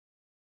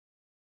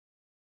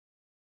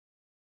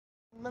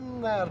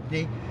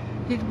Manardi,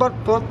 he's but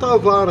put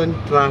over in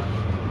trash,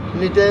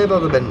 and he's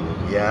ever been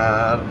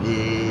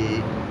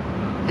yardy.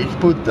 He's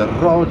put the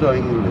rose o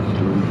English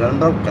loose and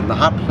broken the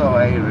haps o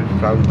Irish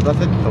round, but I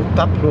think so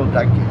that's what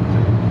I get to.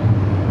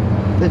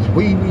 This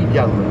wee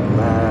gentleman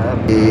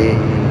Mardy,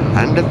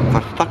 and if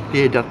for stuck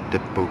ye at the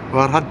poo,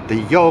 or had the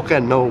yoke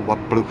and no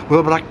what blue,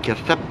 or brack your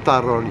scepter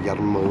on your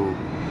moo.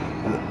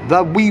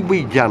 The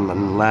wee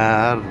gentleman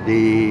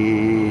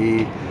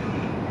Mardy.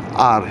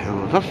 Our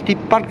hills are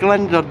steep, our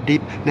glens are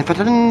deep, and if it's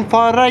in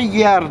for a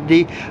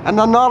yardie, and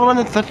the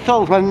northern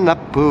thistles when a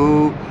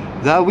poo,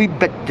 the wee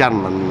bit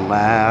German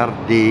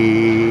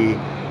laddie.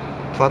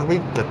 For we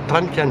the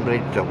trench and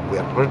bridge of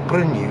we're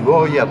bring you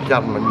all your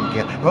German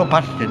gear, go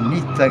past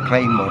beneath the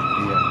climbers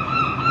here.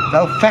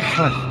 Thou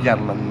fechless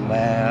German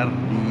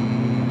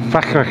laddie.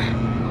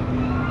 Fechlich.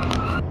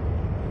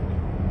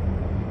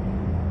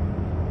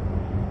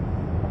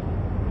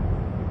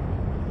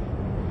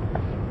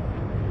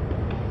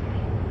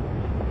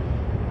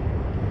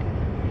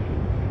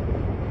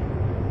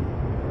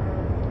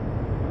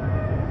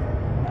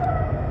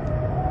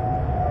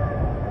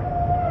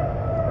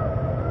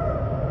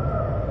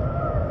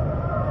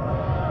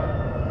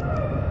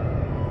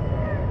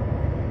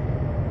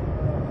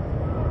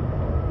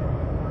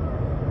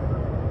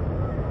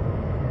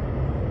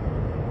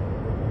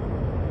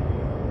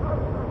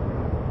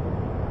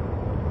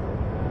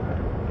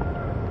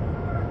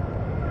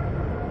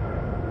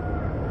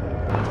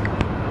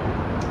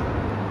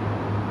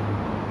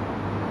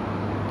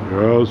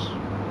 Yes.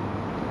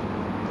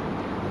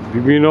 Have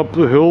you been up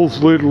the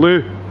hills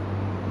lately?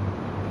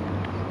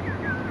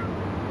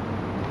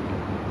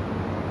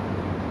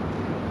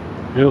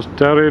 Here's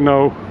Terry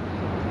now.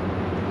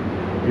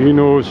 He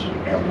knows.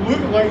 It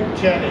looked like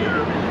Terry. It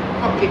was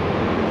fucking,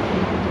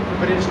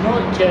 but it's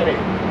not Terry.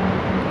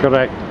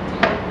 Correct.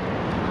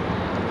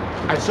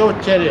 I saw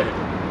Terry.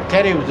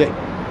 Terry was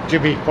at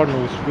Jimmy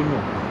Funnell's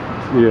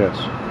funeral. Yes.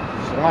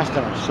 It's the last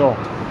time I saw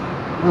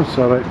him. That's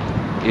alright.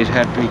 It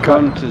had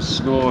begun to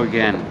snow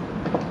again.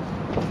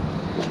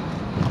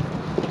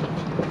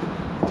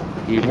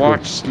 He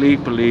watched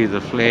sleepily the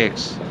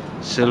flakes,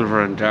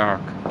 silver and dark,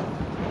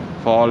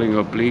 falling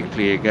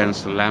obliquely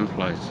against the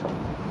lamplight.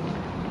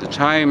 The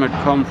time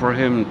had come for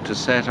him to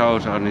set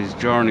out on his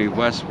journey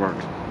westward.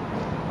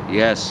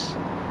 Yes,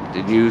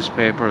 the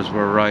newspapers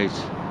were right.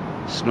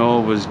 Snow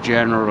was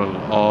general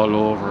all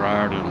over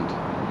Ireland.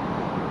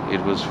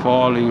 It was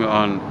falling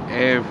on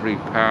every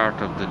part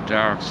of the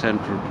dark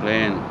central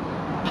plain,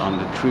 on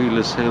the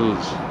treeless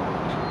hills,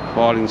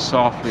 falling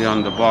softly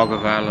on the bog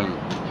of Allen,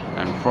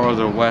 and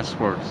further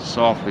westward,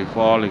 softly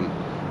falling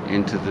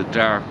into the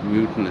dark,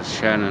 mutinous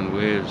Shannon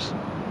waves.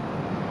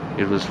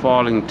 It was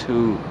falling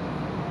too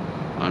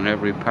on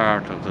every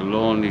part of the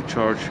lonely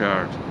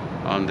churchyard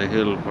on the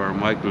hill where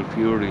Michael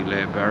Fury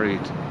lay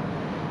buried.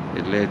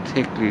 It lay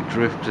thickly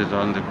drifted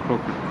on the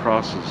crooked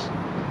crosses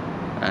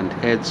and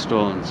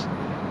headstones,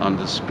 on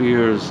the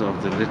spears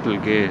of the little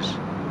gate,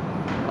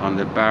 on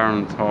the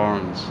barren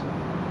thorns.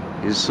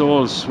 His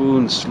soul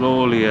swooned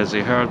slowly as he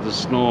heard the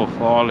snow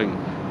falling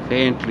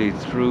faintly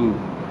through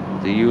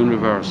the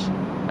universe,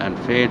 and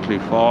faintly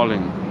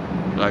falling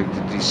like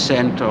the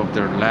descent of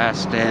their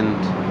last end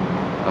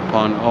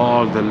upon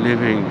all the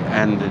living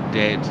and the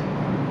dead.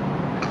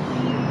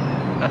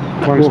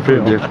 Thanks,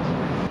 Peter.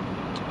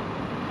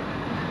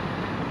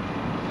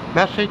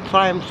 Mercy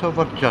triumphs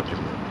over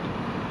judgment.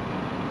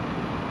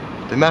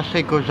 The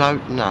mercy goes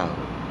out now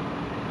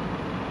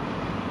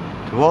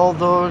to all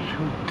those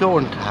who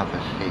don't have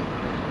a Saviour.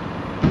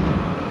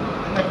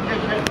 The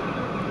magician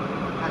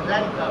has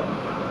entered.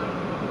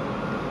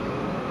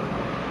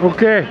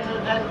 Okay.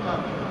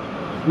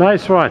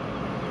 Nice one.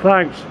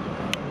 Thanks.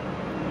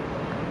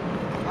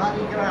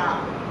 Mardi Gras.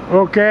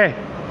 Okay.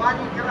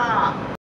 Mardi Gras.